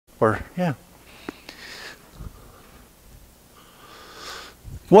Yeah.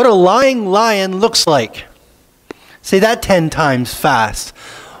 What a lying lion looks like. Say that 10 times fast.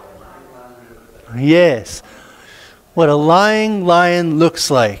 Yes. What a lying lion looks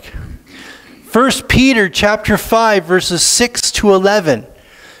like. 1 Peter chapter 5, verses 6 to 11.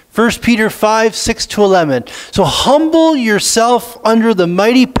 1 Peter 5, 6 to 11. So humble yourself under the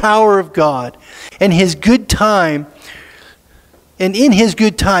mighty power of God, and in his good time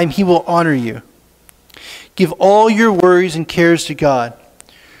he will honor you. Give all your worries and cares to God,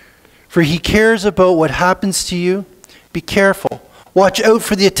 for he cares about what happens to you. Be careful. Watch out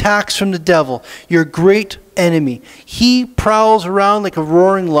for the attacks from the devil, your great enemy. He prowls around like a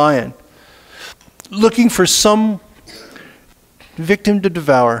roaring lion, looking for some victim to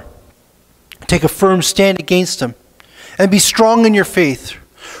devour. Take a firm stand against him and be strong in your faith.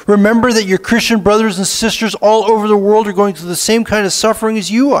 Remember that your Christian brothers and sisters all over the world are going through the same kind of suffering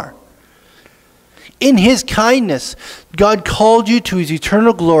as you are. In his kindness, God called you to his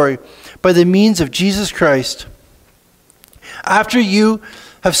eternal glory by the means of Jesus Christ. After you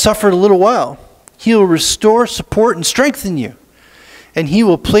have suffered a little while, he will restore, support, and strengthen you, and he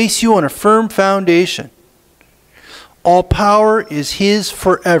will place you on a firm foundation. All power is his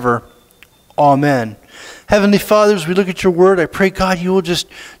forever. Amen. Heavenly Father, as we look at your word, I pray, God, you will just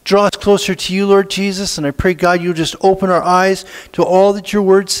draw us closer to you, Lord Jesus, and I pray, God, you'll just open our eyes to all that your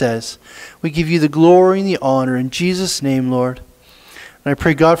word says. We give you the glory and the honor in Jesus' name, Lord. And I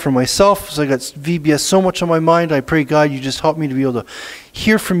pray, God, for myself, as I got VBS so much on my mind, I pray, God, you just help me to be able to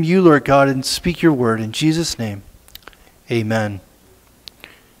hear from you, Lord God, and speak your word. In Jesus' name, amen.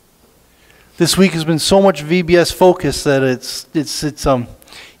 This week has been so much VBS focus that it's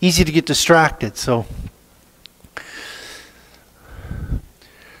easy to get distracted. So,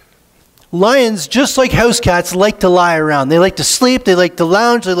 lions, just like house cats, like to lie around. They like to sleep, they like to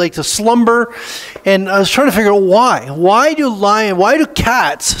lounge, they like to slumber. And I was trying to figure out why. Why do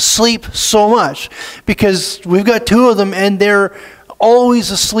cats sleep so much? Because we've got two of them and they're always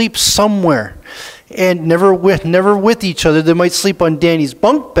asleep somewhere. And never with each other. They might sleep on Danny's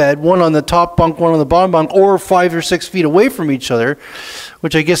bunk bed, one on the top bunk, one on the bottom bunk, or 5 or 6 feet away from each other,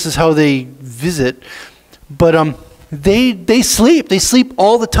 which I guess is how they visit. But they sleep. They sleep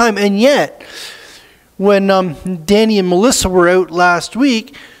all the time. And yet, when Danny and Melissa were out last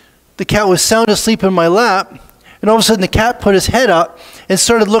week, the cat was sound asleep in my lap, and all of a sudden the cat put his head up and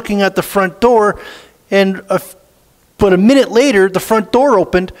started looking at the front door, and but a minute later, the front door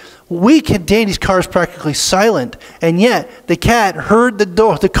opened. Danny's car is practically silent, and yet the cat heard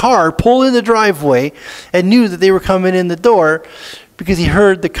the car pull in the driveway and knew that they were coming in the door because he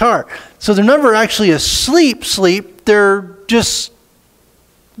heard the car. So they're never actually asleep. They're just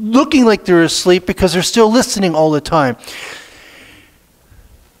looking like they're asleep because they're still listening all the time.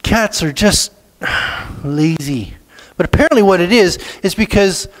 Cats are just lazy. But apparently what it is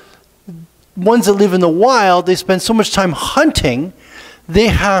because ones that live in the wild, they spend so much time hunting, they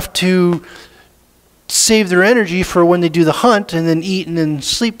have to save their energy for when they do the hunt and then eat and then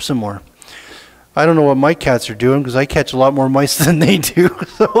sleep some more. I don't know what my cats are doing because I catch a lot more mice than they do,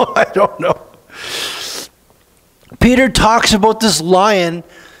 so I don't know. Peter talks about this lion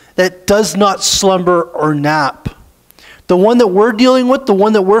that does not slumber or nap. The one that we're dealing with, the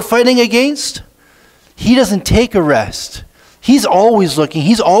one that we're fighting against, he doesn't take a rest. He's always looking.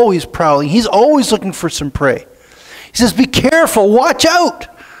 He's always prowling. He's always looking for some prey. He says, be careful. Watch out.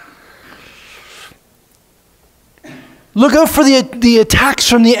 Look out for the attacks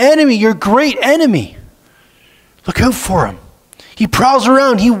from the enemy, your great enemy. Look out for him. He prowls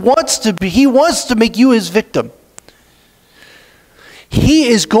around. He wants to make you his victim. He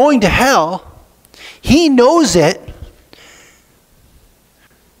is going to hell. He knows it.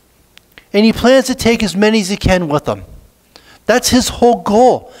 And he plans to take as many as he can with him. That's his whole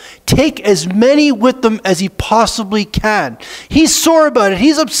goal. Take as many with them as he possibly can. He's sore about it.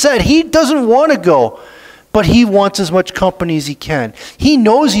 He's upset. He doesn't want to go. But he wants as much company as he can. He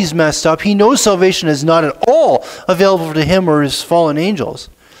knows he's messed up. He knows salvation is not at all available to him or his fallen angels.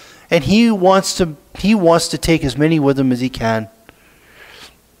 And he wants to take as many with him as he can.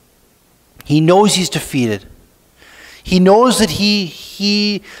 He knows he's defeated. He knows that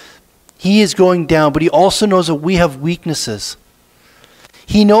he is going down, but he also knows that we have weaknesses.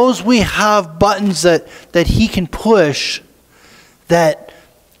 He knows we have buttons that he can push that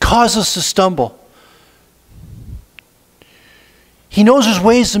cause us to stumble. He knows there's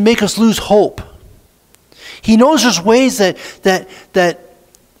ways to make us lose hope. He knows there's ways that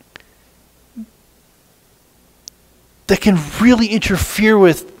can really interfere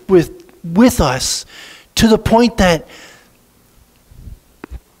with us to the point that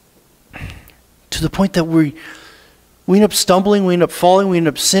to the point that we end up stumbling, we end up falling, we end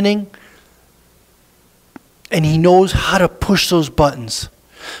up sinning. And he knows how to push those buttons.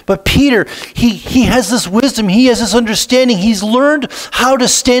 But Peter, he has this wisdom, he has this understanding. He's learned how to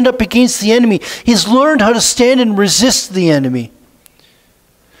stand up against the enemy. He's learned how to stand and resist the enemy.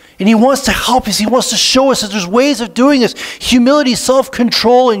 And he wants to help us. He wants to show us that there's ways of doing this. Humility,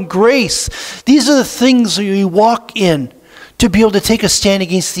 self-control, and grace. These are the things that we walk in to be able to take a stand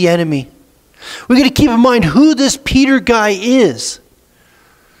against the enemy. We're going to keep in mind who this Peter guy is.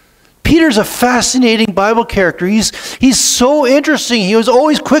 Peter's a fascinating Bible character. He's so interesting. He was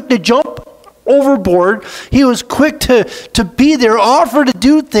always quick to jump overboard. He was quick to be there, offer to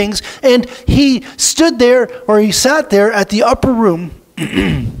do things. And he stood there, or he sat there at the upper room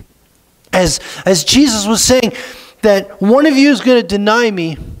as Jesus was saying that one of you is going to deny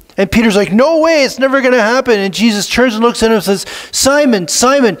me. And Peter's like, no way, it's never going to happen. And Jesus turns and looks at him and says, Simon,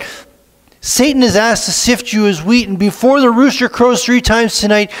 Simon, Satan is asked to sift you as wheat, and before the rooster crows 3 times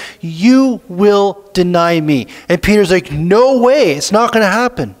tonight, you will deny me. And Peter's like, no way, it's not going to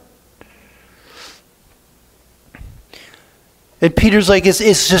happen. And Peter's like,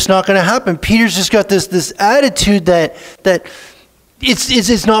 it's just not going to happen. Peter's just got this attitude that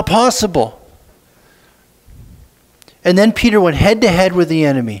it's not possible. And then Peter went head to head with the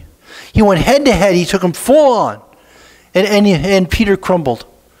enemy. He went head to head. He took him full on. And Peter crumbled.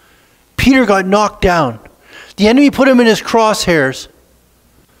 Peter got knocked down. The enemy put him in his crosshairs.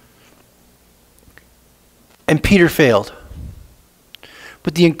 And Peter failed.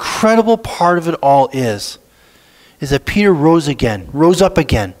 But the incredible part of it all is that Peter rose up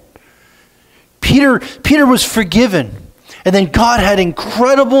again. Peter was forgiven. And then God had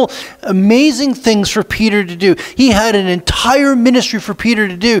incredible, amazing things for Peter to do. He had an entire ministry for Peter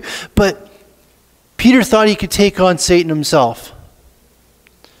to do. But Peter thought he could take on Satan himself.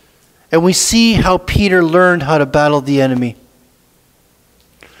 And we see how Peter learned how to battle the enemy.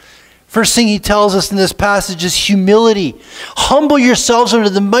 First thing he tells us in this passage is humility. Humble yourselves under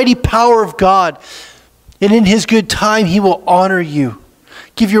the mighty power of God. And in his good time, he will honor you.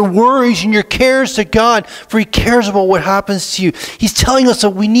 Give your worries and your cares to God, for he cares about what happens to you. He's telling us that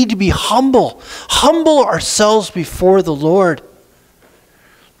we need to be humble. Humble ourselves before the Lord.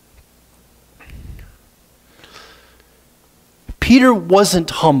 Peter wasn't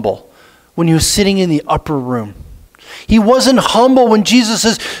humble when he was sitting in the upper room. He wasn't humble when Jesus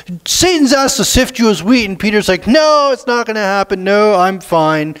says, Satan's asked to sift you as wheat. And Peter's like, no, it's not going to happen. No, I'm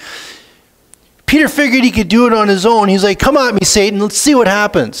fine. Peter figured he could do it on his own. He's like, come at me, Satan. Let's see what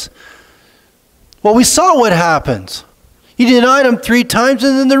happens. Well, we saw what happens. He denied him 3 times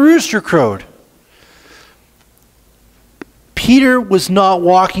and then the rooster crowed. Peter was not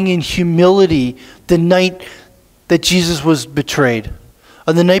walking in humility the night that Jesus was betrayed.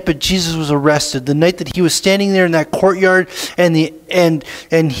 On the night that Jesus was arrested. The night that he was standing there in that courtyard and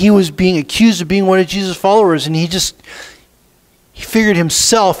he was being accused of being one of Jesus' followers. And he figured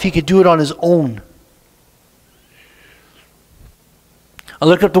himself he could do it on his own. I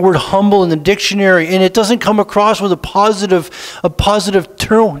looked up the word humble in the dictionary, and it doesn't come across with a positive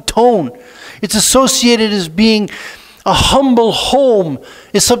tone. It's associated as being a humble home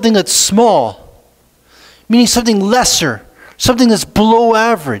is something that's small, meaning something lesser, something that's below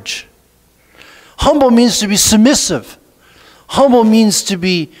average. Humble means to be submissive. Humble means to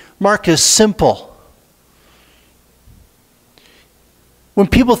be marked as simple. When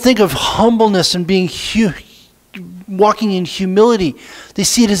people think of humbleness and being walking in humility, they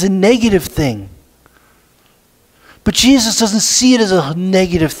see it as a negative thing. But Jesus doesn't see it as a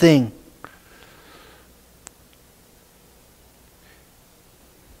negative thing.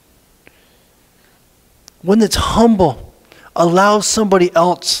 One that's humble allows somebody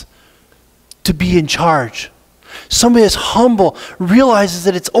else to be in charge. Somebody that's humble realizes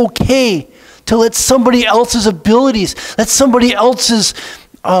that it's okay to let somebody else's abilities, let somebody else's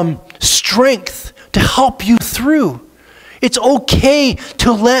strength to help you through. It's okay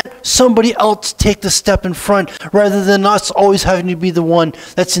to let somebody else take the step in front rather than us always having to be the one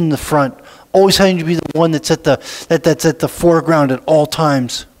that's in the front, always having to be the one that's at the foreground at all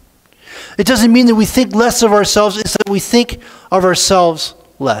times. It doesn't mean that we think less of ourselves, it's that we think of ourselves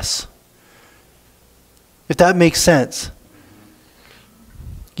less. If that makes sense.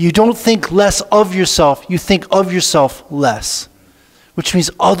 You don't think less of yourself, you think of yourself less. Which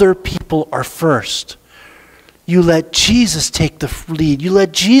means other people are first. You let Jesus take the lead. You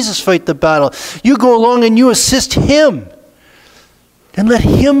let Jesus fight the battle. You go along and you assist him. And let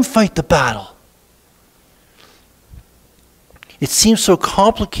him fight the battle. It seems so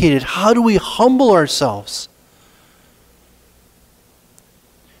complicated. How do we humble ourselves?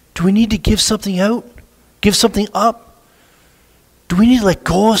 Do we need to give something out? Give something up? Do we need to let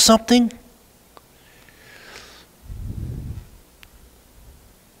go of something?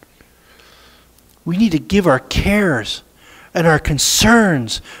 We need to give our cares and our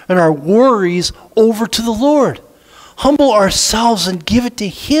concerns and our worries over to the Lord. Humble ourselves and give it to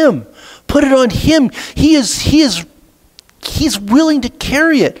Him. Put it on Him. He's willing to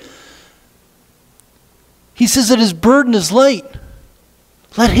carry it. He says that His burden is light.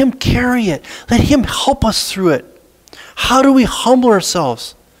 Let Him carry it. Let Him help us through it. How do we humble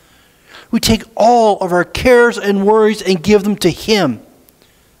ourselves? We take all of our cares and worries and give them to Him.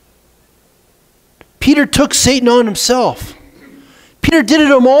 Peter took Satan on himself. Peter did it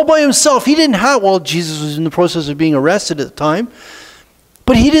all by himself. He didn't have, well, Jesus was in the process of being arrested at the time.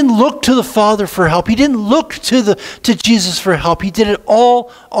 But he didn't look to the Father for help. He didn't look to Jesus for help. He did it all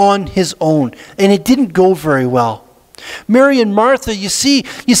on his own. And it didn't go very well. Mary and Martha, you see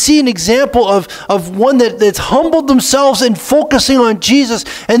an example of one that's humbled themselves and focusing on Jesus,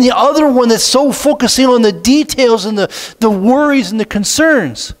 and the other one that's so focusing on the details and the worries and the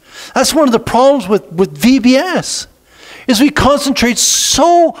concerns. That's one of the problems with VBS, is we concentrate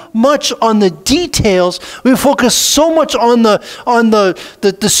so much on the details. We focus so much on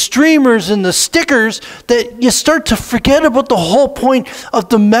the streamers and the stickers that you start to forget about the whole point of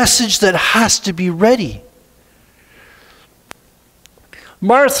the message that has to be ready.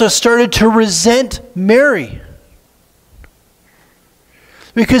 Martha started to resent Mary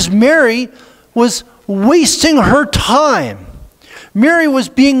because Mary was wasting her time. Mary was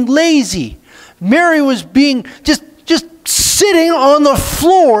being lazy. Mary was being just sitting on the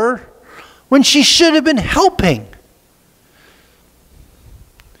floor when she should have been helping.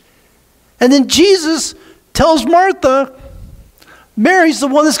 And then Jesus tells Martha, Mary's the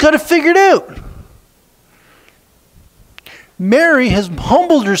one that's got it figured out. Mary has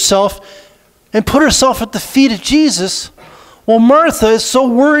humbled herself and put herself at the feet of Jesus, while Martha is so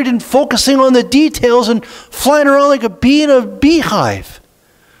worried and focusing on the details and flying around like a bee in a beehive.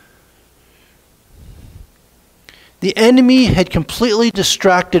 The enemy had completely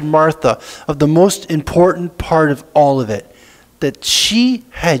distracted Martha of the most important part of all of it, that she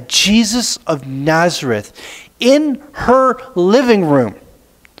had Jesus of Nazareth in her living room.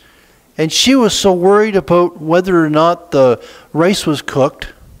 And she was so worried about whether or not the rice was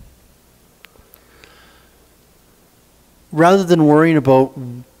cooked, rather than worrying about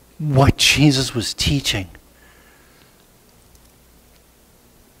what Jesus was teaching.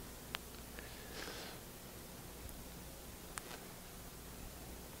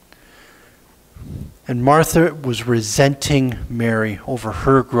 And Martha was resenting Mary over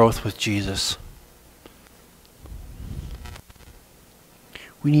her growth with Jesus.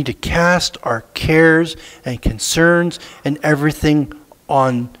 We need to cast our cares and concerns and everything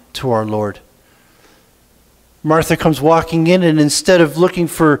on to our Lord. Martha comes walking in, and instead of looking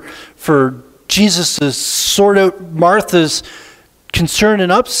for Jesus to sort out Martha's concern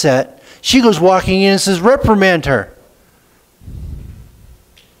and upset, she goes walking in and says, reprimand her.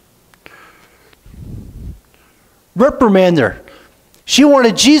 Reprimand her. She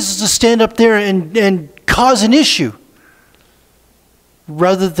wanted Jesus to stand up there and cause an issue,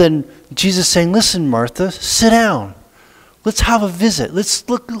 rather than Jesus saying, listen, Martha, sit down. Let's have a visit.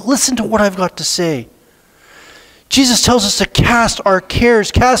 Listen to what I've got to say. Jesus tells us to cast our cares,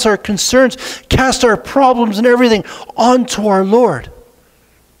 cast our concerns, cast our problems and everything onto our Lord.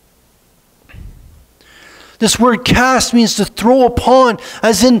 This word cast means to throw upon,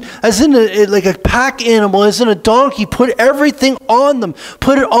 as in like a pack animal, as in a donkey. Put everything on them.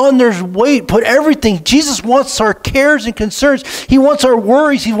 Put it on their weight. Put everything. Jesus wants our cares and concerns. He wants our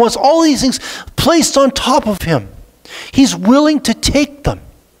worries. He wants all these things placed on top of Him. He's willing to take them.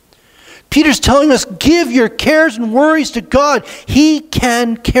 Peter's telling us, give your cares and worries to God. He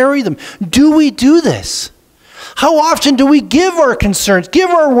can carry them. Do we do this? How often do we give our concerns, give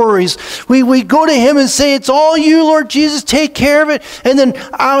our worries? We go to Him and say, it's all you, Lord Jesus, take care of it. And then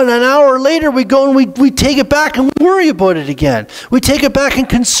an hour later we go and we take it back and we worry about it again. We take it back and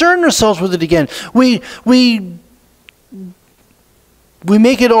concern ourselves with it again. We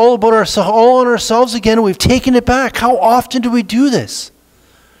make it all about ourselves, all on ourselves again, and we've taken it back. How often do we do this?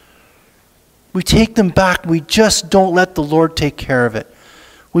 We take them back. We just don't let the Lord take care of it.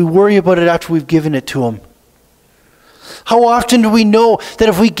 We worry about it after we've given it to Him. How often do we know that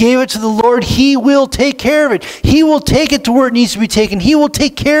if we gave it to the Lord, He will take care of it? He will take it to where it needs to be taken. He will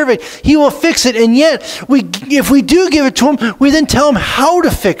take care of it. He will fix it. And yet, if we do give it to Him, we then tell Him how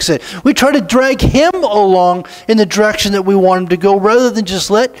to fix it. We try to drag Him along in the direction that we want Him to go, rather than just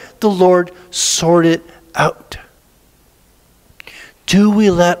let the Lord sort it out. Do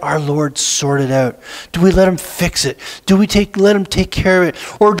we let our Lord sort it out? Do we let him fix it? Do we let him take care of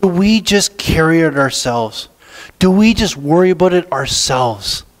it? Or do we just carry it ourselves? Do we just worry about it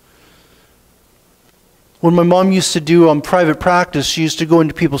ourselves? When my mom used to do private practice, she used to go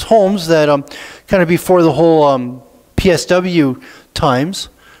into people's homes that kind of before the whole PSW times,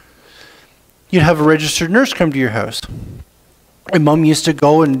 you'd have a registered nurse come to your house. My mom used to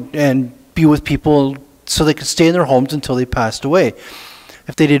go and be with people so they could stay in their homes until they passed away,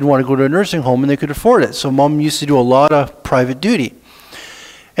 if they didn't want to go to a nursing home and they could afford it. So mom used to do a lot of private duty.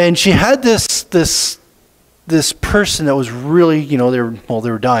 And she had this person that was really, they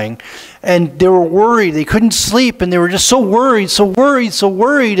were dying, and they were worried. They couldn't sleep, and they were just so worried,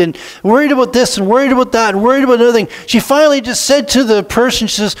 and worried about this and worried about that and worried about another thing. She finally just said to the person,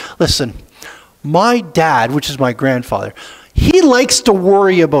 she says, listen, my dad, which is my grandfather, he likes to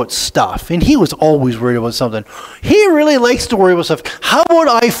worry about stuff, and he was always worried about something. He really likes to worry about stuff. How about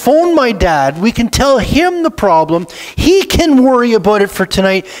I phone my dad? We can tell him the problem. He can worry about it for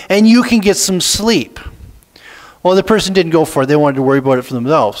tonight, and you can get some sleep. Well, the person didn't go for it. They wanted to worry about it for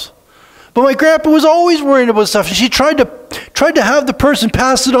themselves. But my grandpa was always worried about stuff, and she tried to have the person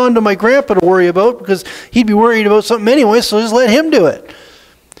pass it on to my grandpa to worry about, because he'd be worried about something anyway, so just let him do it.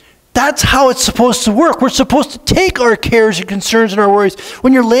 That's how it's supposed to work. We're supposed to take our cares and concerns and our worries.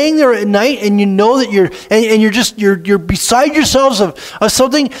 When you're laying there at night and you know that you're beside yourselves of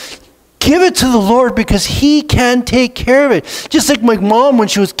something, give it to the Lord, because he can take care of it. Just like my mom, when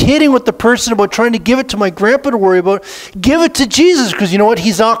she was kidding with the person about trying to give it to my grandpa to worry about, give it to Jesus, because you know what?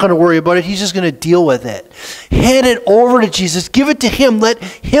 He's not going to worry about it. He's just going to deal with it. Hand it over to Jesus. Give it to him. Let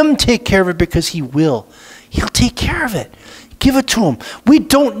him take care of it, because he will. He'll take care of it. Give it to him. We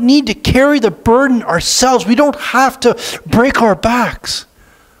don't need to carry the burden ourselves. We don't have to break our backs.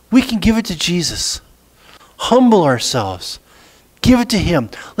 We can give it to Jesus. Humble ourselves. Give it to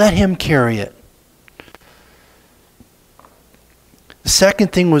him. Let him carry it. The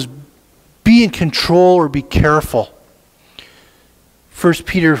second thing was be in control or be careful. 1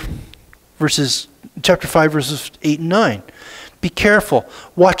 Peter chapter 5, verses 8 and 9. Be careful.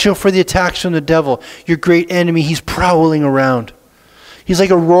 Watch out for the attacks from the devil, your great enemy. He's prowling around. He's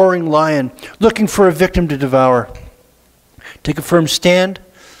like a roaring lion, looking for a victim to devour. Take a firm stand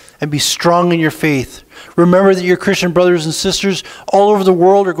and be strong in your faith. Remember that your Christian brothers and sisters all over the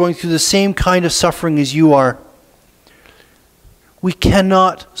world are going through the same kind of suffering as you are. We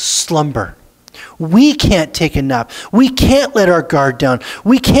cannot slumber. We can't take a nap. We can't let our guard down.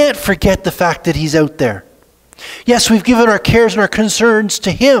 We can't forget the fact that he's out there. Yes, we've given our cares and our concerns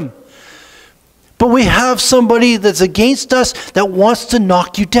to him. But we have somebody that's against us that wants to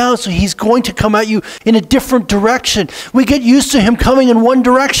knock you down. So he's going to come at you in a different direction. We get used to him coming in one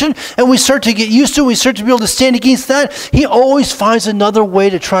direction, and we start to get used to it. We start to be able to stand against that. He always finds another way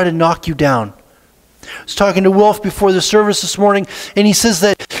to try to knock you down. I was talking to Wolf before the service this morning, and he says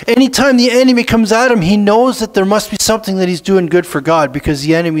that anytime the enemy comes at him, he knows that there must be something that he's doing good for God, because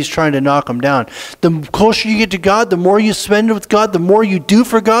the enemy's trying to knock him down. The closer you get to God, the more you spend with God, the more you do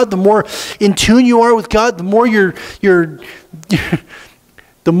for God, the more in tune you are with God, the more the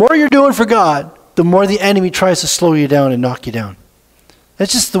more you're doing for God, the more the enemy tries to slow you down and knock you down.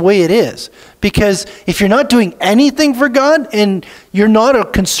 That's just the way it is. Because if you're not doing anything for God and you're not a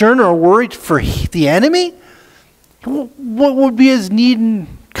concern or worried for the enemy, what would be his need in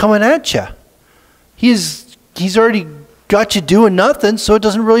coming at you? He's already got you doing nothing, so it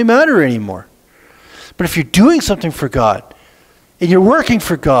doesn't really matter anymore. But if you're doing something for God and you're working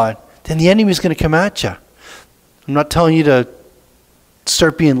for God, then the enemy is going to come at you. I'm not telling you to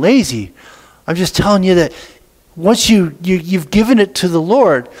start being lazy. I'm just telling you that once you've given it to the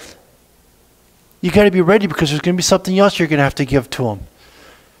Lord, you got to be ready, because there's going to be something else you're going to have to give to him.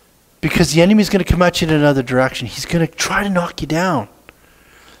 Because the enemy's going to come at you in another direction. He's going to try to knock you down.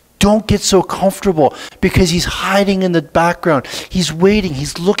 Don't get so comfortable, because he's hiding in the background. He's waiting.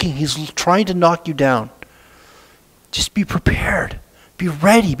 He's looking. He's trying to knock you down. Just be prepared. Be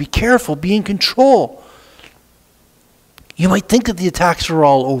ready. Be careful. Be in control. You might think that the attacks are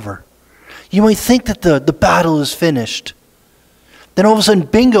all over. You might think that the battle is finished. Then all of a sudden,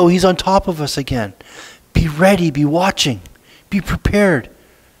 bingo, he's on top of us again. Be ready, be watching, be prepared.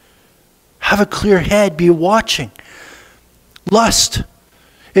 Have a clear head, be watching. Lust.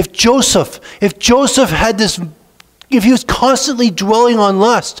 If Joseph had this, if he was constantly dwelling on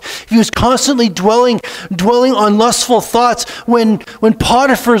lust, if he was constantly dwelling on lustful thoughts, when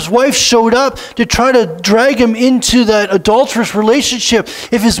Potiphar's wife showed up to try to drag him into that adulterous relationship,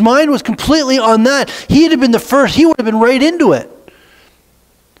 if his mind was completely on that, he'd have been the first, he would have been right into it.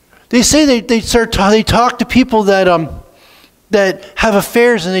 They say they talk to people that that have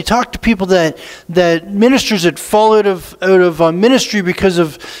affairs, and they talk to people that ministers that fall out of ministry because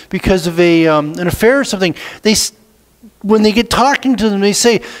of an affair or something. When they get talking to them, they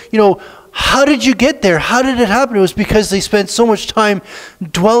say, how did you get there? How did it happen? It was because they spent so much time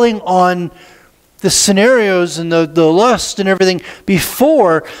dwelling on the scenarios and the lust and everything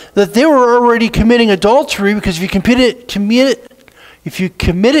before, that they were already committing adultery, because if you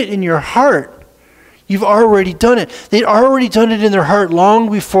commit it in your heart, you've already done it. They'd already done it in their heart long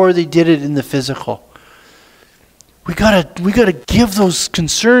before they did it in the physical. We gotta give those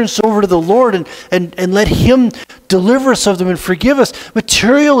concerns over to the Lord and let Him deliver us of them and forgive us.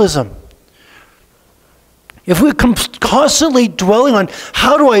 Materialism. If we're constantly dwelling on,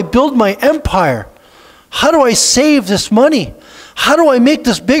 how do I build my empire? How do I save this money? How do I make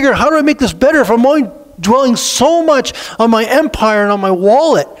this bigger? How do I make this better? If I'm only dwelling so much on my empire and on my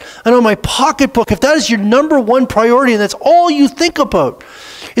wallet and on my pocketbook, if that is your number one priority and that's all you think about,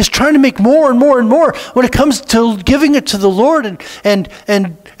 is trying to make more and more and more, when it comes to giving it to the Lord and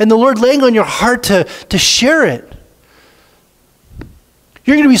the Lord laying on your heart to share it,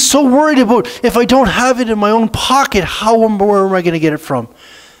 you're going to be so worried about, if I don't have it in my own pocket, where am I going to get it from?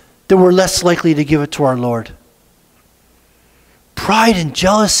 That we're less likely to give it to our Lord. Pride and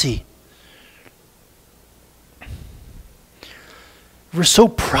jealousy. We're so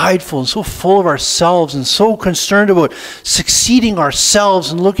prideful and so full of ourselves and so concerned about succeeding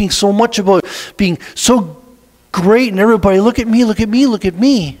ourselves and looking so much about being so great, and everybody, look at me, look at me, look at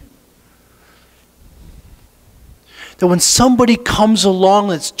me. That when somebody comes along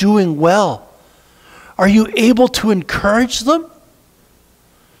that's doing well, are you able to encourage them?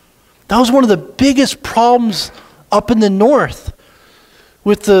 That was one of the biggest problems up in the north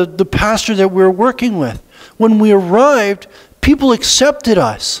with the pastor that we were working with. When we arrived, people accepted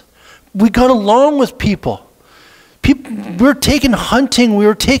us. We got along with people. We were taken hunting, we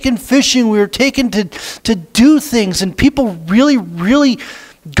were taken fishing, we were taken to do things, and people really, really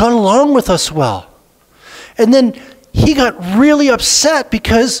got along with us well. And then he got really upset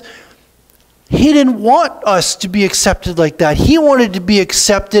because he didn't want us to be accepted like that. He wanted to be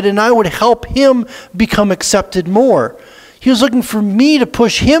accepted, and I would help him become accepted more. He was looking for me to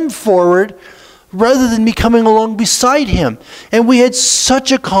push him forward rather than me coming along beside him. And we had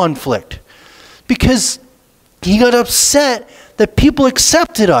such a conflict because he got upset that people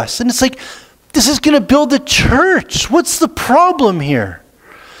accepted us. And it's like, this is going to build the church. What's the problem here?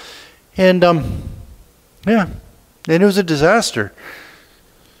 And yeah, and it was a disaster.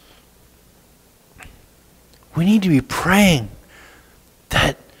 We need to be praying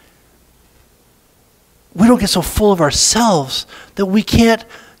that we don't get so full of ourselves that we can't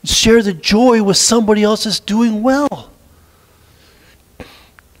share the joy with somebody else that's doing well.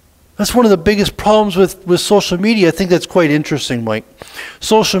 That's one of the biggest problems with social media. I think that's quite interesting, Mike.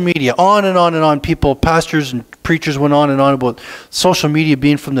 Social media, on and on and on. People, pastors and preachers went on and on about social media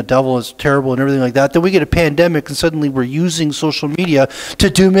being from the devil, is terrible and everything like that. Then we get a pandemic and suddenly we're using social media to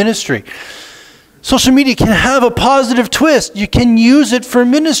do ministry. Social media can have a positive twist. You can use it for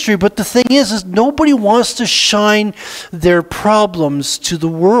ministry, but the thing is nobody wants to shine their problems to the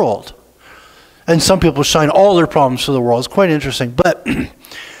world. And some people shine all their problems to the world. It's quite interesting. But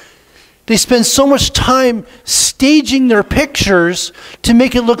they spend so much time staging their pictures to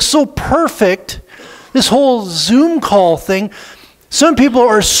make it look so perfect. This whole Zoom call thing. Some people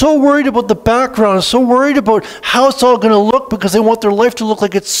are so worried about the background, so worried about how it's all going to look because they want their life to look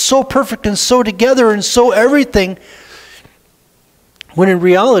like it's so perfect and so together and so everything. When in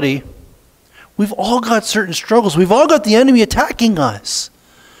reality, we've all got certain struggles. We've all got the enemy attacking us.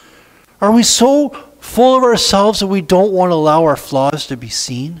 Are we so full of ourselves that we don't want to allow our flaws to be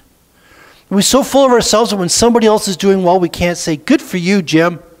seen? Are we so full of ourselves that when somebody else is doing well, we can't say, "Good for you,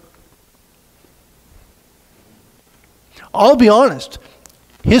 Jim"? I'll be honest,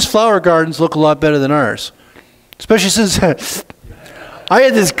 his flower gardens look a lot better than ours. Especially since I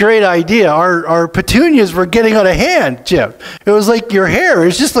had this great idea. Our petunias were getting out of hand, Jim. It was like your hair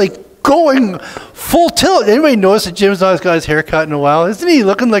is just like going full tilt. Anybody notice that Jim's not got his hair cut in a while? Isn't he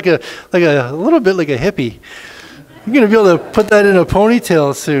looking like a little bit like a hippie? You're going to be able to put that in a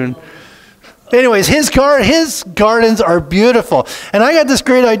ponytail soon. Anyways, his gardens are beautiful. And I got this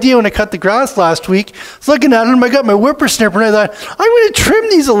great idea when I cut the grass last week. I was looking at them, I got my whippersnapper, and I thought, I'm going to trim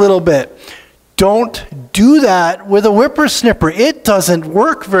these a little bit. Don't do that with a whippersnapper. It doesn't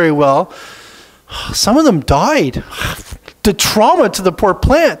work very well. Some of them died. The trauma to the poor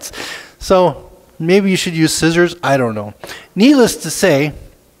plants. So maybe you should use scissors. I don't know. Needless to say,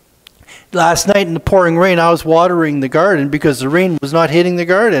 last night in the pouring rain, I was watering the garden because the rain was not hitting the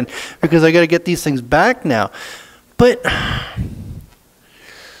garden, because I got to get these things back now. But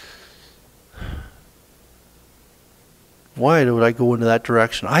why would I go into that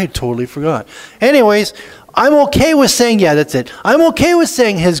direction? I totally forgot. Anyways, I'm okay with saying, yeah, that's it. I'm okay with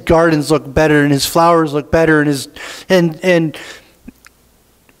saying his gardens look better and his flowers look better and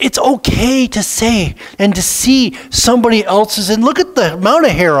it's okay to say and to see somebody else's, and look at the amount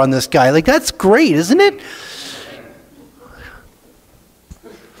of hair on this guy. Like, that's great, isn't it?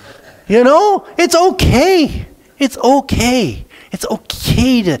 You know, it's okay. It's okay. It's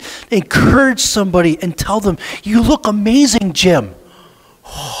okay to encourage somebody and tell them, you look amazing, Jim.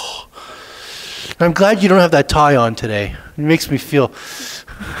 Oh. I'm glad you don't have that tie on today. It makes me feel...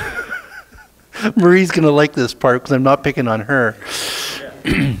 Marie's going to like this part because I'm not picking on her.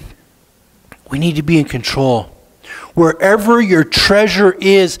 We need to be in control. Wherever your treasure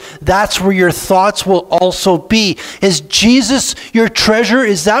is, that's where your thoughts will also be. Is Jesus your treasure?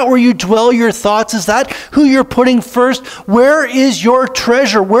 Is that where you dwell your thoughts? Is that who you're putting first? Where is your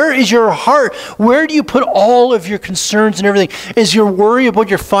treasure? Where is your heart? Where do you put all of your concerns and everything? Is your worry about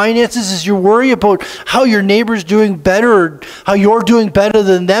your finances? Is your worry about how your neighbor's doing better, or how you're doing better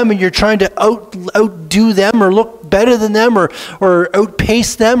than them, and you're trying to outdo them or look better than them, or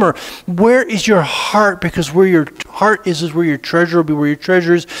outpace them? Or where is your heart? Because where your heart is where your treasure will be. Where your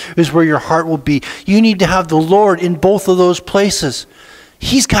treasure is where your heart will be. You need to have the Lord in both of those places.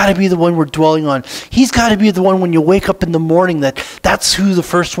 He's got to be the one we're dwelling on. He's got to be the one when you wake up in the morning that's who the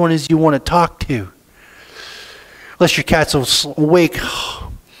first one is you want to talk to. Unless your cat's awake.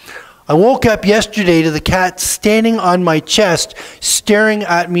 I woke up yesterday to the cat standing on my chest, staring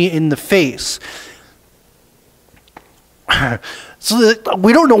at me in the face. So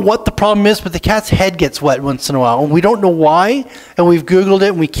we don't know what the problem is, but the cat's head gets wet once in a while. And we don't know why, and we've Googled it,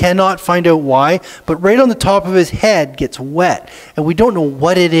 and we cannot find out why. But right on the top of his head gets wet, and we don't know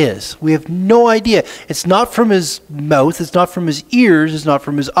what it is. We have no idea. It's not from his mouth. It's not from his ears. It's not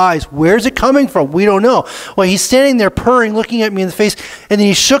from his eyes. Where's it coming from? We don't know. Well, he's standing there purring, looking at me in the face, and then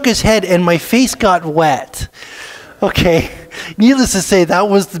he shook his head, and my face got wet. Okay, needless to say, that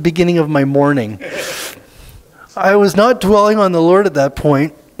was the beginning of my morning. I was not dwelling on the Lord at that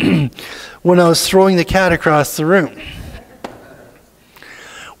point when I was throwing the cat across the room.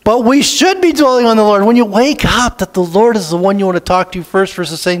 But we should be dwelling on the Lord. When you wake up, that the Lord is the one you want to talk to first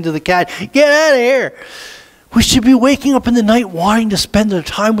versus saying to the cat, get out of here. We should be waking up in the night wanting to spend the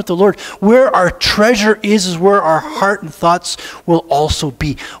time with the Lord. Where our treasure is where our heart and thoughts will also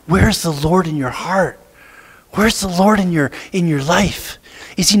be. Where's the Lord in your heart? Where's the Lord in your life?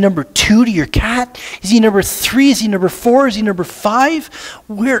 Is he number 2 to your cat? Is he number 3? Is he number 4? Is he number 5?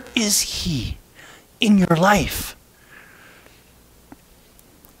 Where is he in your life?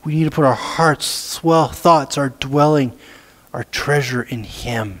 We need to put our hearts, thoughts, our dwelling, our treasure in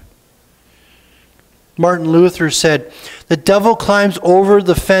him. Martin Luther said, the devil climbs over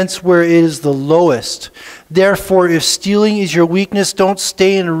the fence where it is the lowest. Therefore, if stealing is your weakness, don't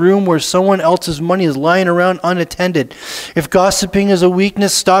stay in a room where someone else's money is lying around unattended. If gossiping is a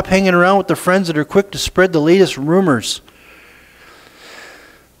weakness, stop hanging around with the friends that are quick to spread the latest rumors.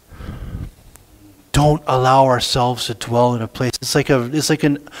 Don't allow ourselves to dwell in a place. It's like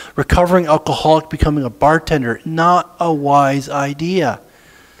a recovering alcoholic becoming a bartender. Not a wise idea.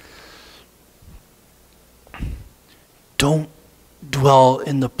 Don't dwell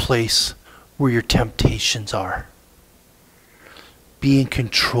in the place where your temptations are. Be in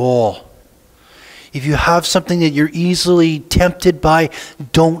control. If you have something that you're easily tempted by,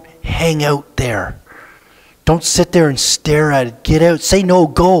 don't hang out there. Don't sit there and stare at it. Get out. Say no.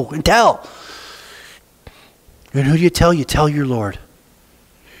 Go and tell. And who do you tell? You tell your Lord.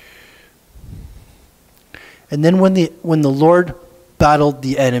 And then when the Lord battled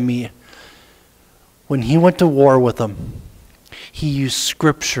the enemy, when he went to war with them, he used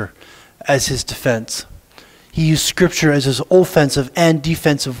Scripture as his defense. He used Scripture as his offensive and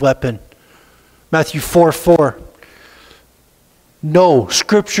defensive weapon. Matthew 4:4. No,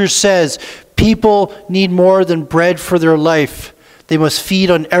 Scripture says people need more than bread for their life. They must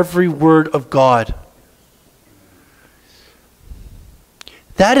feed on every word of God.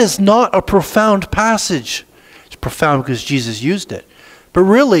 That is not a profound passage. It's profound because Jesus used it. But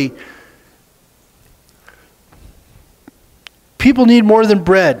really, people need more than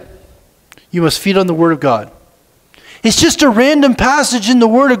bread. You must feed on the Word of God. It's just a random passage in the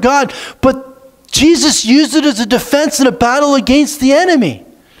Word of God, but Jesus used it as a defense in a battle against the enemy.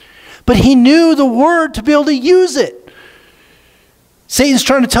 But he knew the Word to be able to use it. Satan's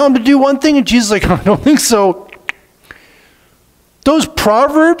trying to tell him to do one thing, and Jesus is like, I don't think so. Those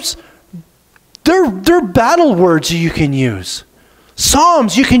proverbs, they're battle words you can use.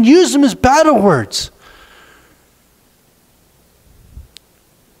 Psalms, you can use them as battle words.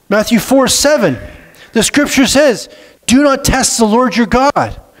 Matthew 4:7, the scripture says, do not test the Lord your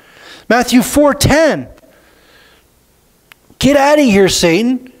God. Matthew 4:10, get out of here,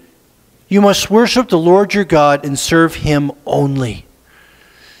 Satan. You must worship the Lord your God and serve him only.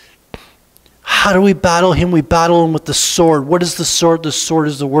 How do we battle him? We battle him with the sword. What is the sword? The sword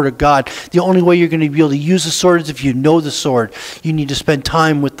is the word of God. The only way you're going to be able to use the sword is if you know the sword. You need to spend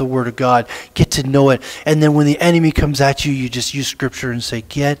time with the word of God. Get to know it. And then when the enemy comes at you, you just use scripture and say,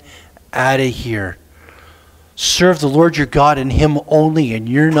 get out of here. Serve the Lord your God and him only, and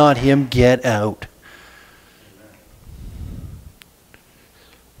you're not him. Get out.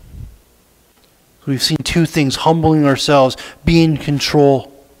 We've seen two things: humbling ourselves, being in control.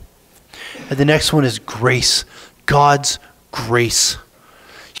 And the next one is grace. God's grace.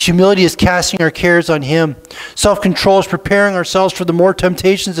 Humility is casting our cares on him. Self-control is preparing ourselves for the more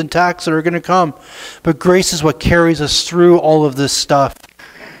temptations and attacks that are going to come. But grace is what carries us through all of this stuff.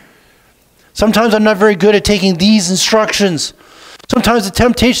 Sometimes I'm not very good at taking these instructions. Sometimes the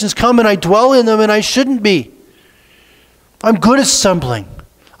temptations come and I dwell in them and I shouldn't be. I'm good at stumbling.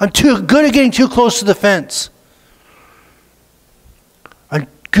 I'm too good at getting too close to the fence. I'm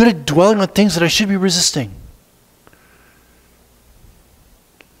good at dwelling on things that I should be resisting.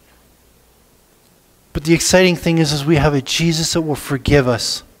 But the exciting thing is we have a Jesus that will forgive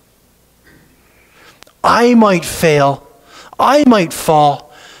us. I might fail. I might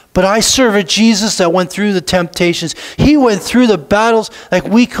fall. But I serve a Jesus that went through the temptations. He went through the battles like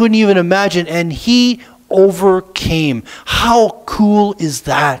we couldn't even imagine. And he overcame. How cool is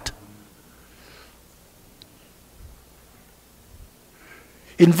that?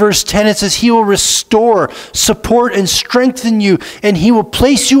 In verse 10 it says, he will restore, support, and strengthen you, and he will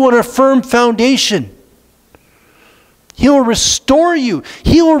place you on a firm foundation. He will restore you.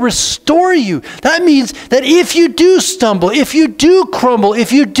 He will restore you. That means that if you do stumble, if you do crumble,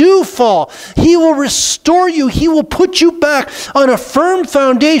 if you do fall, he will restore you. He will put you back on a firm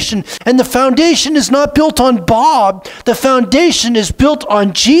foundation. And the foundation is not built on Bob. The foundation is built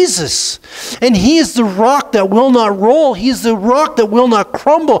on Jesus. And he is the rock that will not roll. He is the rock that will not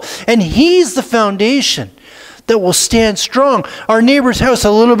crumble. And he's the foundation that will stand strong. Our neighbor's house, a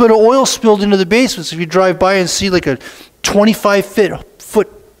little bit of oil spilled into the basement. So if you drive by and see like a 25-foot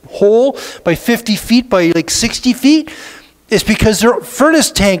hole by 50 feet by like 60 feet, it's because their furnace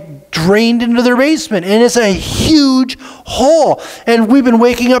tank drained into their basement. And it's a huge hole. And we've been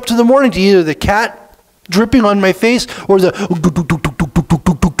waking up to the morning to either the cat dripping on my face or the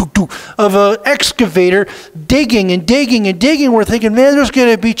of an excavator digging and digging and digging. We're thinking, man, there's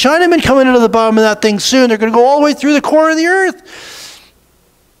going to be Chinamen coming into the bottom of that thing soon. They're going to go all the way through the core of the earth.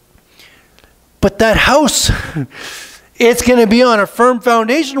 But that house, it's going to be on a firm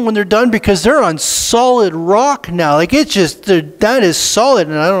foundation when they're done because they're on solid rock now. Like it's just, that is solid.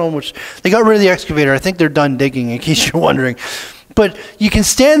 And I don't know which, they got rid of the excavator. I think they're done digging in case you're wondering. But you can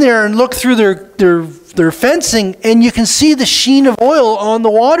stand there and look through their fencing and you can see the sheen of oil on the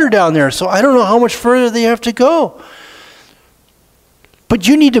water down there. So I don't know how much further they have to go. But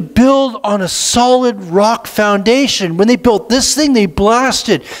you need to build on a solid rock foundation. When they built this thing, they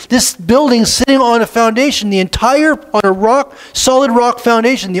blasted this building sitting on a foundation, the entire on a rock, solid rock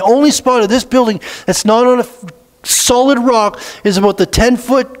foundation. The only spot of this building that's not on a solid rock is about the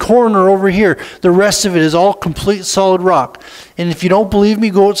 10-foot corner over here. The rest of it is all complete solid rock. And if you don't believe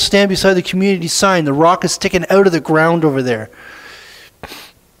me, go stand beside the community sign. The rock is sticking out of the ground over there.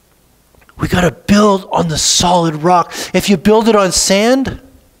 We got to build on the solid rock. If you build it on sand,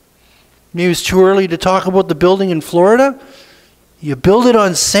 maybe it's too early to talk about the building in Florida. You build it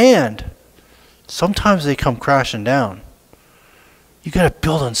on sand, sometimes they come crashing down. You got to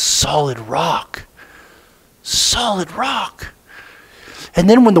build on solid rock. Solid rock. And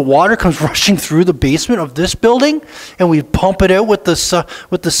then when the water comes rushing through the basement of this building and we pump it out with the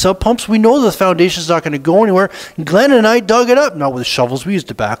sub pumps, we know the foundation's not going to go anywhere. And Glenn and I dug it up, not with shovels, we used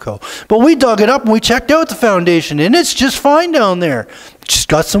a backhoe, but we dug it up and we checked out the foundation and it's just fine down there. Just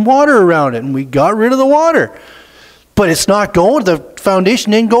got some water around it and we got rid of the water. But it's not going, the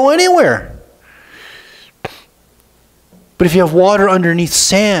foundation didn't go anywhere. But if you have water underneath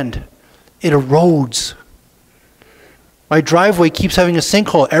sand, it erodes. My driveway keeps having a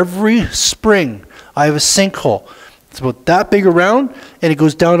sinkhole. Every spring, I have a sinkhole. It's about that big around, and it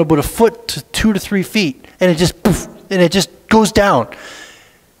goes down about a foot to 2 to 3 feet. And it just, poof, and it just goes down.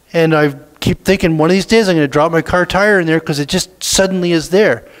 And I keep thinking, one of these days I'm going to drop my car tire in there because it just suddenly is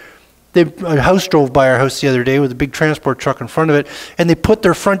there. A house drove by our house the other day with a big transport truck in front of it, and they put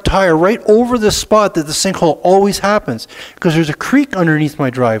their front tire right over the spot that the sinkhole always happens because there's a creek underneath my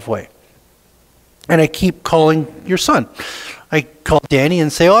driveway. And I keep calling your son. I call Danny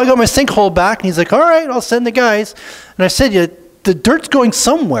and say, oh, I got my sinkhole back. And he's like, all right, I'll send the guys. And I said, yeah, the dirt's going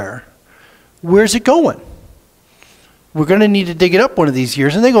somewhere. Where's it going? We're going to need to dig it up one of these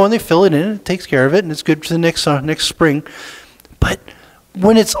years. And they go and they fill it in, and it takes care of it, and it's good for the next spring. But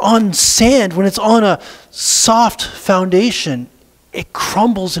when it's on sand, when it's on a soft foundation, it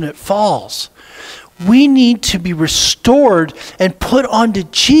crumbles and it falls. We need to be restored and put onto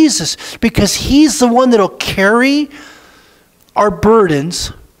Jesus, because he's the one that'll carry our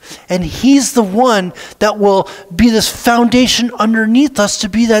burdens, and he's the one that will be this foundation underneath us to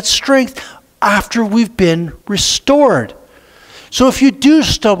be that strength after we've been restored. So if you do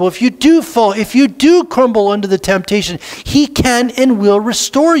stumble, if you do fall, if you do crumble under the temptation, he can and will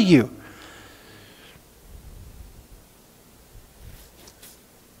restore you.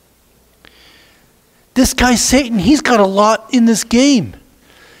 This guy Satan, he's got a lot in this game.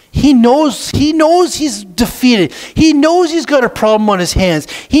 He knows he's defeated. He knows he's got a problem on his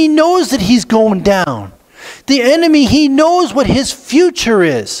hands. He knows that he's going down. The enemy, he knows what his future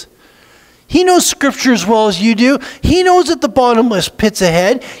is. He knows Scripture as well as you do. He knows that the bottomless pit's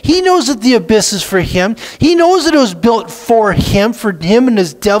ahead. He knows that the abyss is for him. He knows that it was built for him and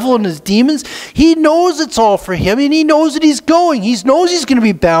his devil and his demons. He knows it's all for him, and he knows that he's going. He knows he's going to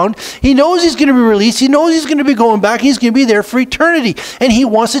be bound. He knows he's going to be released. He knows he's going to be going back. He's going to be there for eternity, and he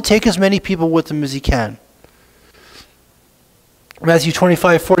wants to take as many people with him as he can. Matthew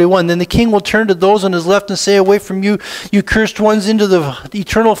 25:41, then the king will turn to those on his left and say, away from you, you cursed ones, into the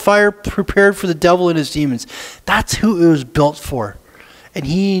eternal fire prepared for the devil and his demons. That's who it was built for. And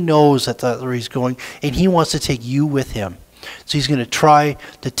he knows that's where he's going, and he wants to take you with him. So he's going to try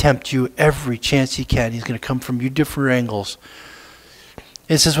to tempt you every chance he can. He's going to come from you different angles.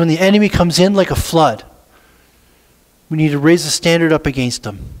 It says when the enemy comes in like a flood, we need to raise the standard up against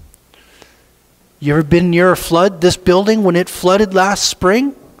him. You ever been near a flood? This building, when it flooded last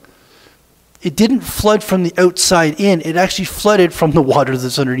spring, it didn't flood from the outside in. It actually flooded from the water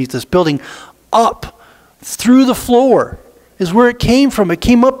that's underneath this building up through the floor is where it came from. It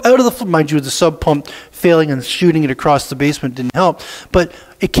came up out of the floor. Mind you, the sub pump failing and shooting it across the basement didn't help. But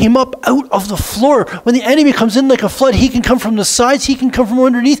it came up out of the floor. When the enemy comes in like a flood, he can come from the sides, he can come from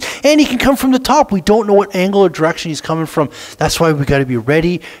underneath, and he can come from the top. We don't know what angle or direction he's coming from. That's why we got to be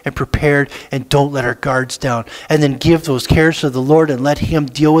ready and prepared, and don't let our guards down. And then give those cares to the Lord and let him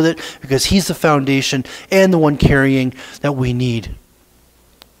deal with it, because he's the foundation and the one carrying that we need.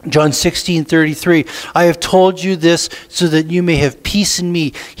 John 16:33, I have told you this so that you may have peace in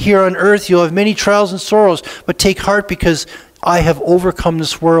me. Here on earth you'll have many trials and sorrows, but take heart, because I have overcome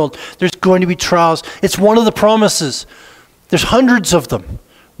this world. There's going to be trials. It's one of the promises. There's hundreds of them.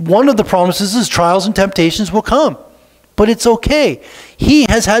 One of the promises is trials and temptations will come. But it's okay. He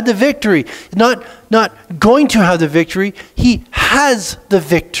has had the victory. Not going to have the victory. He has the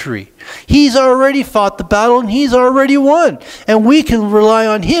victory. He's already fought the battle, and he's already won. And we can rely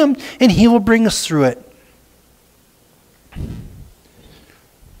on him, and he will bring us through it.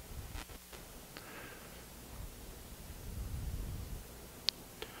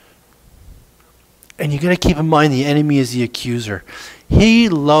 And you got to keep in mind the enemy is the accuser. He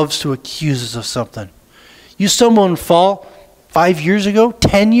loves to accuse us of something. You stumble and fall 5 years ago,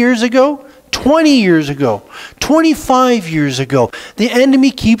 10 years ago, 20 years ago, 25 years ago. The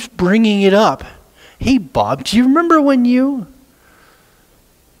enemy keeps bringing it up. Hey, Bob, do you remember when you?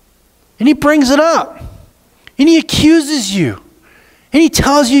 And he brings it up. And he accuses you. And he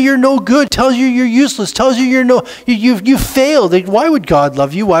tells you you're no good, tells you you're useless, tells you you failed. Why would God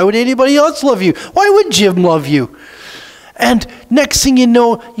love you? Why would anybody else love you? Why would Jim love you? And next thing you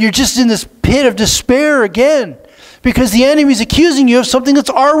know, you're just in this pit of despair again, because the enemy's accusing you of something that's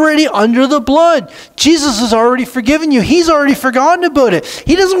already under the blood. Jesus has already forgiven you. He's already forgotten about it.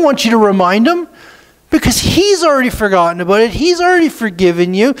 He doesn't want you to remind him, because he's already forgotten about it. He's already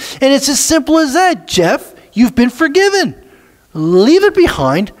forgiven you. And it's as simple as that. Jeff, you've been forgiven. Leave it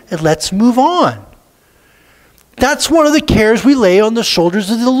behind and let's move on. That's one of the cares we lay on the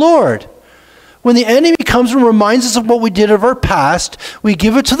shoulders of the Lord. When the enemy comes and reminds us of what we did of our past, we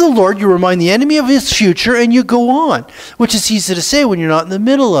give it to the Lord, you remind the enemy of his future, and you go on, which is easy to say when you're not in the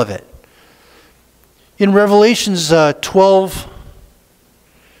middle of it. In Revelations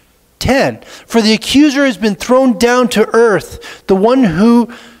 12:10, for the accuser has been thrown down to earth, the one who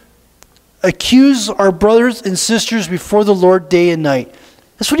accuse our brothers and sisters before the Lord day and night.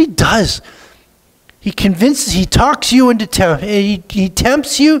 That's what he does. He convinces, he talks you into he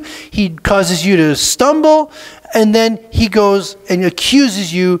tempts you, he causes you to stumble, and then he goes and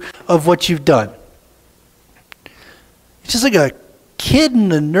accuses you of what you've done. It's just like a kid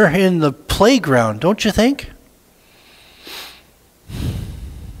in the playground, don't you think?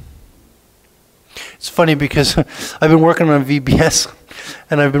 It's funny because I've been working on VBS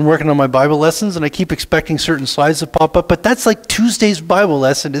and I've been working on my Bible lessons, and I keep expecting certain slides to pop up, but that's like Tuesday's Bible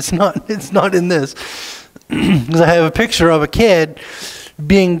lesson. It's not in this. Because I have a picture of a kid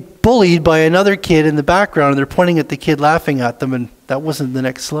being bullied by another kid in the background, and they're pointing at the kid laughing at them, and that wasn't the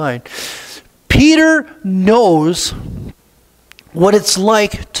next slide. Peter knows what it's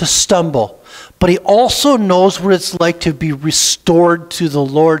like to stumble, but he also knows what it's like to be restored to the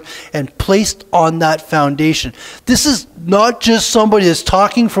Lord and placed on that foundation. This is not just somebody that's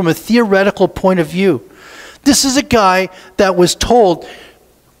talking from a theoretical point of view. This is a guy that was told,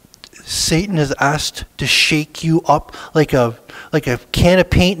 Satan has asked to shake you up like a can of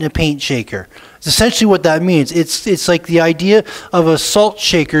paint in a paint shaker. It's essentially what that means. It's like the idea of a salt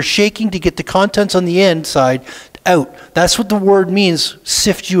shaker shaking to get the contents on the inside out. That's what the word means,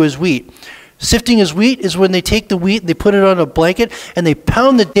 sift you as wheat. Sifting as wheat is when they take the wheat and they put it on a blanket and they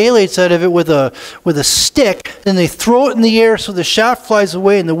pound the daylights out of it with a stick, then they throw it in the air so the shaft flies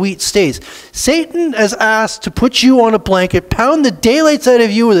away and the wheat stays. Satan has asked to put you on a blanket, pound the daylights out of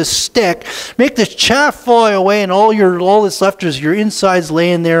you with a stick, make the chaff fly away, and all that's left is your insides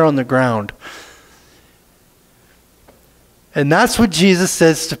laying there on the ground. And that's what Jesus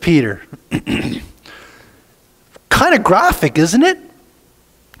says to Peter. Kind of graphic, isn't it?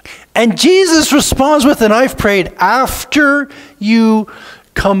 And Jesus responds with, and I've prayed, after you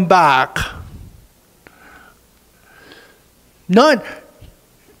come back. Not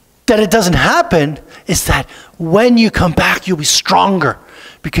that it doesn't happen, it's that when you come back, you'll be stronger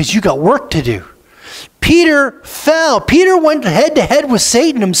because you got work to do. Peter fell. Peter went head to head with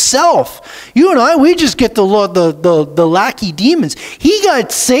Satan himself. You and I, we just get the lackey demons. He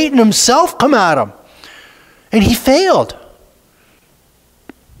got Satan himself come at him. And he failed.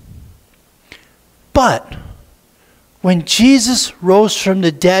 But when Jesus rose from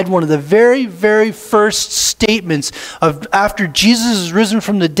the dead, one of the very, very first statements of after Jesus is risen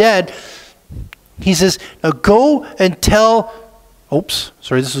from the dead, he says, now go and tell, this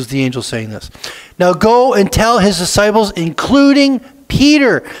was the angel saying this. Now go and tell his disciples, including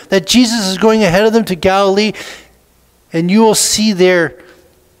Peter, that Jesus is going ahead of them to Galilee, and you will see there,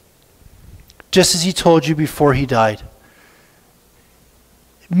 just as he told you before he died.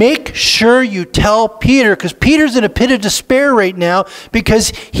 Make sure you tell Peter, because Peter's in a pit of despair right now because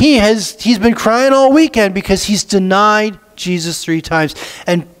he's been crying all weekend because he's denied Jesus 3 times.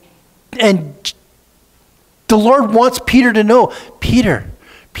 And the Lord wants Peter to know, Peter,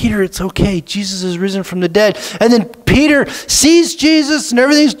 it's okay. Jesus is risen from the dead. And then Peter sees Jesus and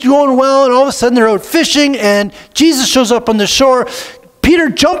everything's going well, and all of a sudden they're out fishing and Jesus shows up on the shore. Peter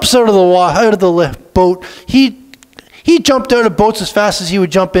jumps out of the boat. He jumped out of boats as fast as he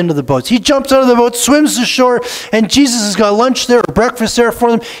would jump into the boats. He jumps out of the boat, swims to shore, and Jesus has got lunch there or breakfast there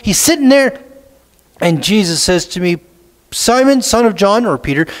for them. He's sitting there, and Jesus says to me, Simon, son of John, or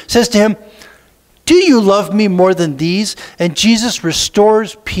Peter, says to him, do you love me more than these? And Jesus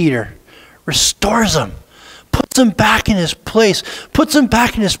restores Peter, restores him, puts him back in his place,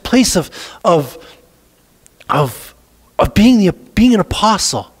 of being an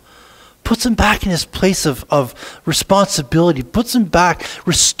apostle. Puts him back in his place of responsibility. Puts him back,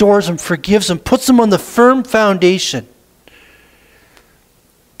 restores him, forgives him, puts him on the firm foundation.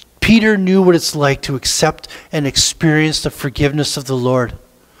 Peter knew what it's like to accept and experience the forgiveness of the Lord.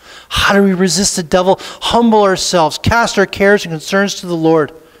 How do we resist the devil? Humble ourselves, cast our cares and concerns to the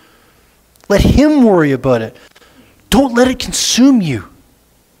Lord. Let him worry about it. Don't let it consume you.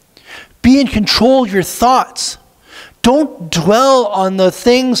 Be in control of your thoughts. Don't dwell on the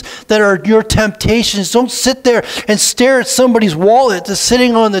things that are your temptations. Don't sit there and stare at somebody's wallet that's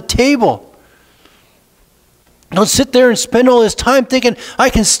sitting on the table. Don't sit there and spend all this time thinking, I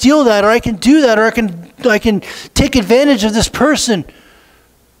can steal that, or I can do that, or I can take advantage of this person.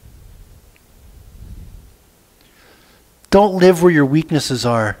 Don't live where your weaknesses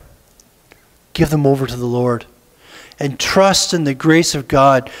are. Give them over to the Lord. And trust in the grace of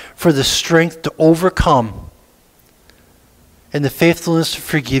God for the strength to overcome and the faithfulness to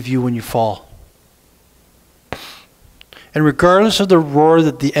forgive you when you fall. And regardless of the roar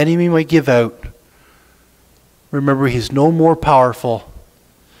that the enemy might give out, remember he's no more powerful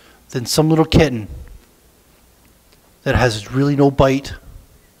than some little kitten that has really no bite,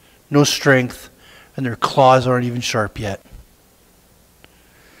 no strength, and their claws aren't even sharp yet.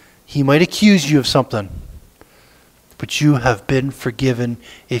 He might accuse you of something, but you have been forgiven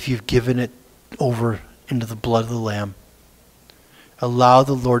if you've given it over into the blood of the Lamb. Allow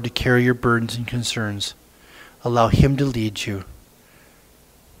the Lord to carry your burdens and concerns. Allow him to lead you.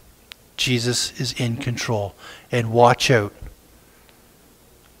 Jesus is in control. And watch out.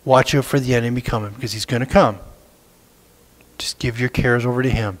 Watch out for the enemy coming, because he's going to come. Just give your cares over to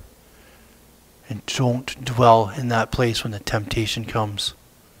him. And don't dwell in that place when the temptation comes.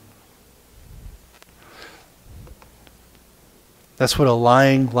 That's what a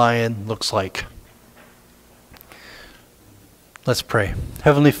lying lion looks like. Let's pray.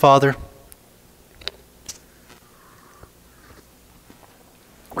 Heavenly Father,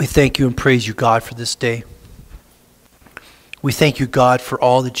 we thank you and praise you, God, for this day. We thank you, God, for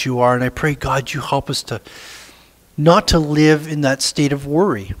all that you are. And I pray, God, you help us to not to live in that state of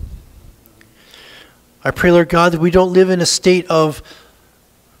worry. I pray, Lord God, that we don't live in a state of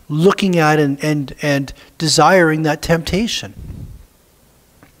looking at and desiring that temptation.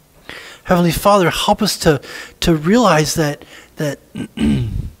 Heavenly Father, help us to realize that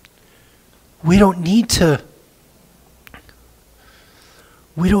we don't need to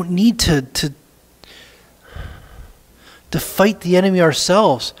fight the enemy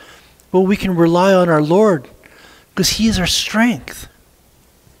ourselves, but we can rely on our Lord because he is our strength.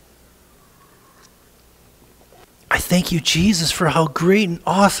 I thank you, Jesus, for how great and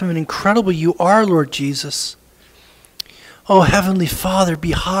awesome and incredible you are, Lord Jesus. Oh, Heavenly Father,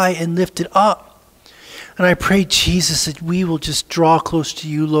 be high and lifted up. And I pray, Jesus, that we will just draw close to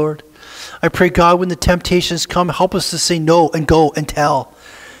you, Lord. I pray, God, when the temptations come, help us to say no and go and tell.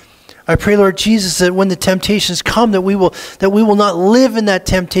 I pray, Lord Jesus, that when the temptations come, that we will not live in that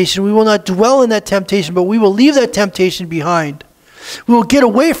temptation. We will not dwell in that temptation, but we will leave that temptation behind. We will get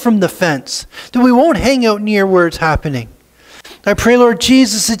away from the fence, that we won't hang out near where it's happening. I pray, Lord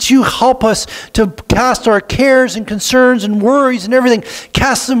Jesus, that you help us to cast our cares and concerns and worries and everything,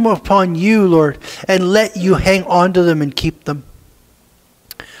 cast them upon you, Lord, and let you hang on to them and keep them.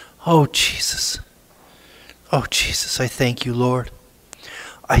 Oh, Jesus. Oh, Jesus, I thank you, Lord.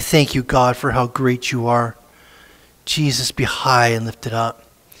 I thank you, God, for how great you are. Jesus, be high and lifted up.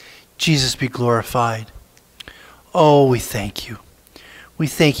 Jesus, be glorified. Oh, we thank you. We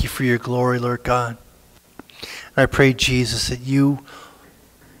thank you for your glory, Lord God. And I pray, Jesus, that you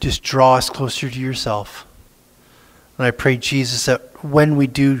just draw us closer to yourself. And I pray, Jesus, that when we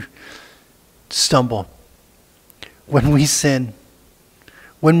do stumble, when we sin,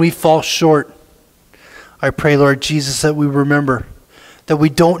 when we fall short, I pray, Lord Jesus, that we remember that we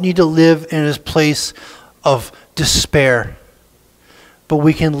don't need to live in a place of despair, but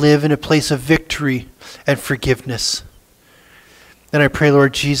we can live in a place of victory and forgiveness. And I pray,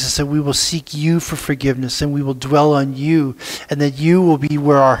 Lord Jesus, that we will seek you for forgiveness and we will dwell on you, and that you will be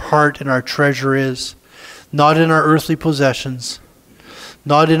where our heart and our treasure is, not in our earthly possessions,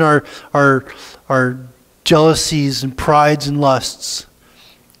 not in our jealousies and prides and lusts.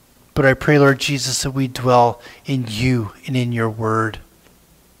 But I pray, Lord Jesus, that we dwell in you and in your word.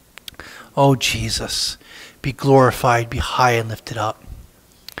 Oh, Jesus, be glorified, be high and lifted up.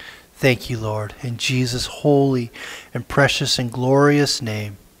 Thank you, Lord, in Jesus' holy and precious and glorious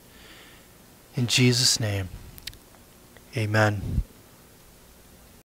name. In Jesus' name, amen.